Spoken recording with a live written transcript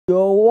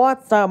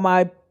What's up,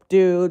 my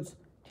dudes?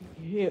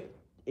 Here,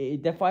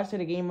 the First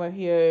City Gamer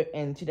here,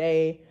 and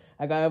today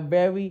I got a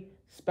very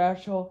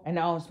special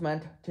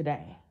announcement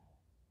today.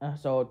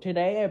 So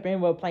today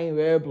we're playing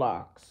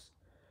Roblox.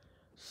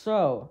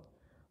 So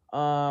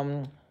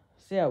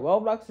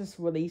Roblox is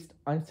released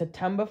on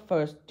September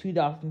 1st,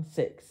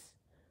 2006,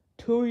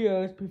 2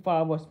 years before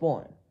I was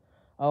born.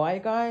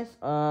 Alright, guys.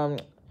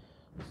 And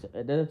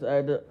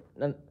the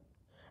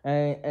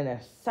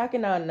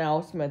second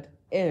announcement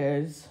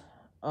is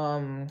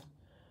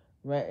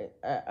what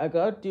I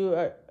gotta do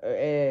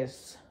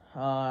is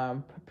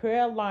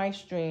prepare a live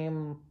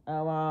stream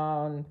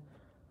around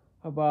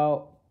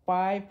about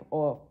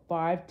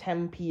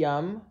 5:10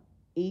 p.m.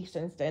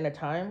 Eastern Standard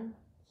Time.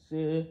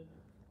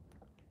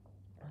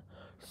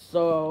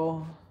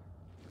 So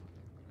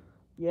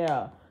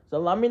yeah. So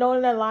let me know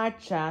in the live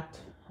chat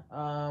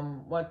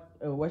what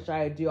should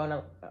I do on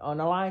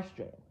a live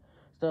stream.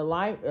 So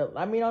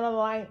let me know in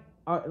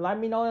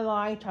the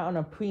live chat on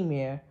a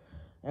premiere,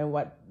 and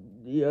what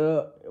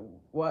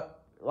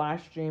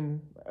live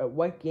stream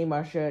what game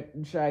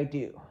should I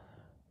do.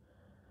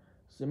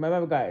 So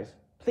remember, guys,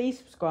 please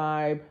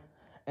subscribe,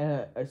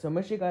 so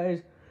make sure you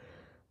guys.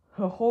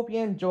 I hope you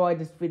enjoyed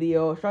this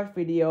short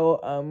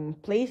video.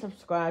 Please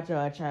subscribe to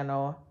our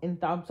channel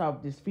and thumbs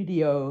up this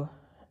video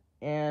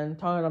and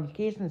turn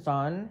notifications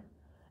on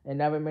and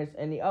never miss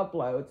any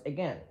uploads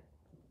again.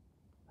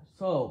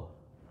 So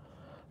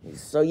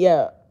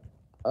yeah,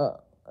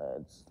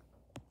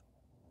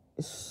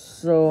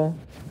 so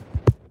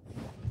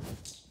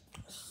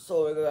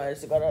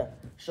guys, I gotta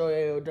show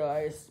you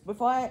guys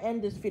before I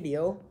end this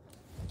video.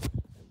 What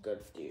I'm gonna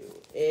do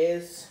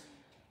is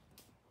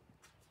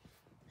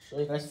show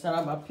you guys set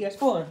up my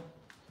PS4.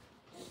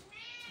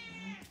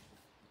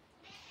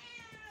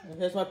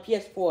 Here's my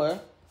PS4.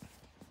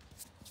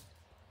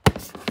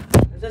 It's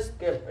just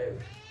good, baby.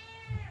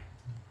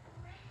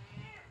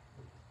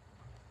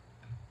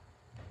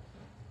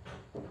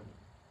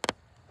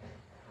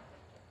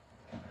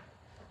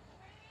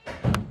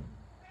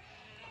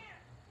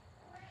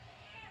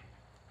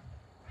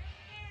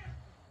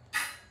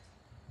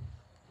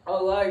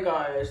 Alright,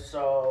 guys,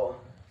 so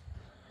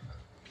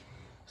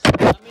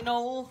let me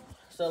know.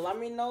 So let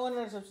me know in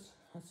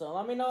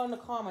the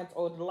comments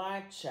or the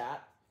live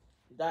chat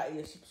that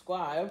you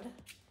subscribed.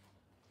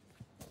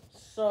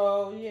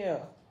 So yeah,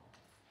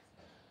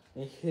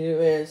 and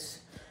here is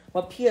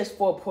my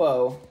PS4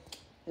 Pro.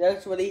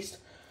 That's released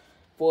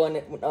for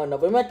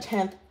November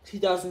 10th,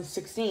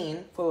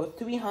 2016 for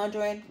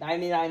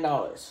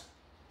 $399.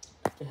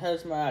 It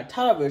has my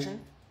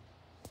television.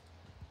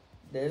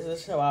 This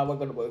is how we're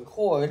gonna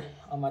record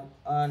on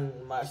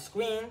my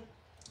screen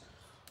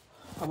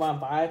around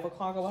 5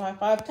 o'clock, around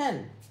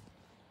 5:10.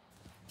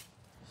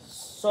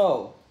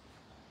 So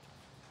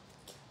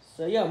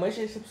yeah, make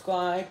sure you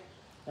subscribe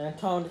and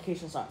turn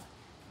notifications on.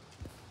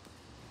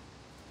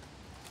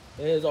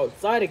 It is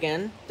outside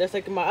again, just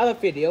like in my other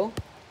video.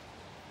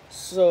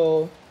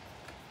 So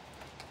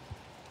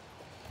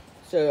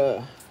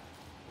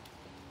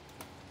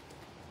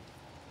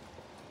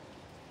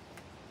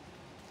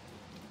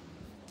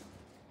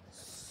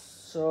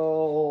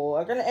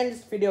I'm gonna end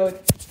this video.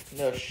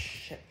 No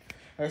shit.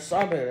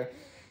 Sorry,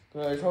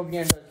 guys. Hope you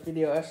enjoyed this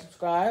video and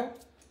subscribe.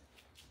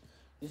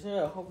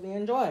 So hope you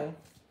enjoy.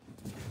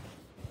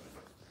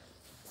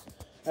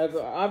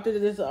 After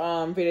this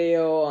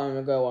video, I'm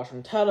gonna go watch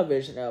some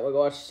television. We're gonna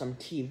watch some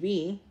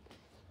TV.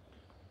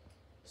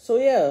 So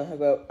yeah,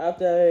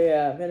 after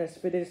I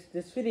finish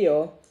this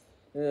video,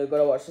 we're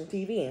gonna watch some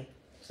TV.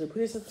 So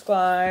please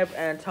subscribe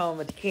and turn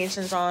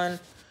notifications on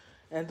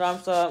and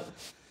thumbs up.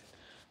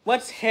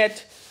 Let's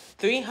hit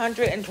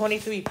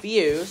 323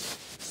 views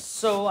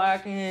so I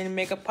can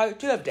make a part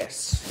 2 of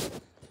this.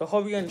 So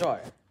hope you enjoy.